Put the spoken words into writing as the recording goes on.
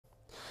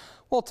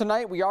Well,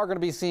 tonight we are going to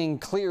be seeing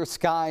clear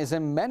skies,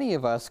 and many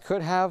of us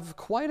could have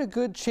quite a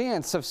good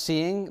chance of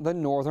seeing the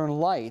northern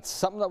lights,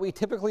 something that we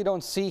typically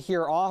don't see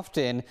here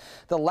often.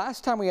 The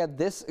last time we had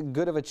this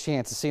good of a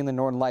chance of seeing the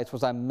northern lights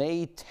was on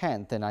May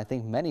 10th, and I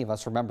think many of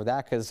us remember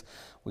that because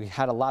we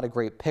had a lot of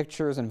great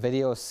pictures and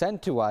videos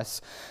sent to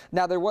us.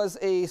 Now, there was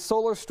a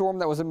solar storm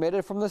that was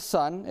emitted from the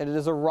sun, and it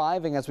is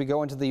arriving as we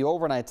go into the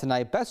overnight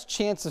tonight. Best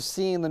chance of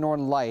seeing the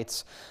northern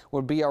lights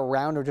would be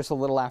around or just a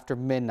little after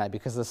midnight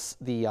because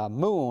the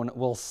moon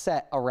will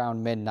set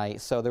around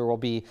midnight, so there will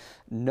be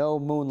no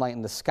moonlight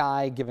in the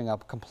sky, giving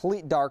up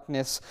complete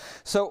darkness.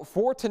 So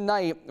for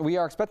tonight, we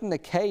are expecting the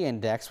K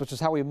index, which is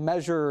how we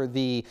measure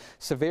the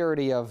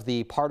severity of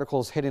the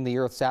particles hitting the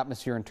Earth's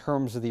atmosphere in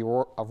terms of the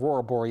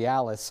aurora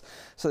borealis.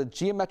 So the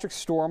geometric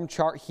storm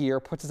chart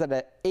here puts us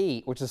at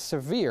 8, which is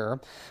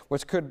severe,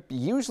 which could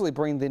usually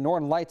bring the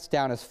northern lights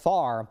down as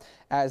far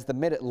as the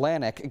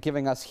mid-Atlantic,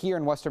 giving us here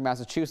in western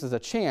Massachusetts a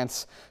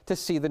chance to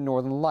see the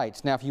northern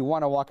lights. Now, if you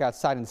want to walk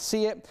outside and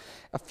see it,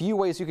 a few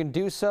ways you can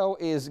do so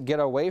is get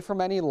away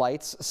from any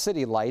lights,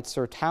 city lights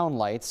or town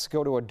lights,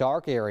 go to a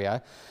dark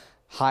area,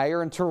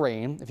 higher in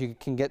terrain. If you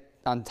can get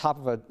on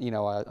top of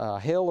a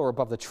hill or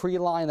above the tree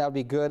line, that would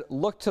be good.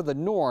 Look to the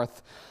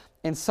north.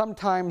 And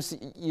sometimes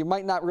you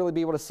might not really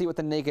be able to see with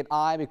the naked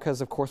eye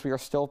because, of course, we are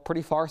still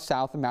pretty far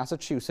south in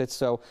Massachusetts.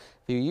 So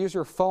if you use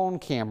your phone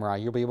camera,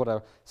 you'll be able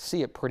to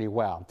see it pretty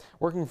well.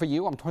 Working for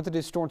you, I'm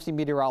 22 Storm Team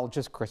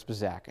Meteorologist Chris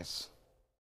Bouzakis.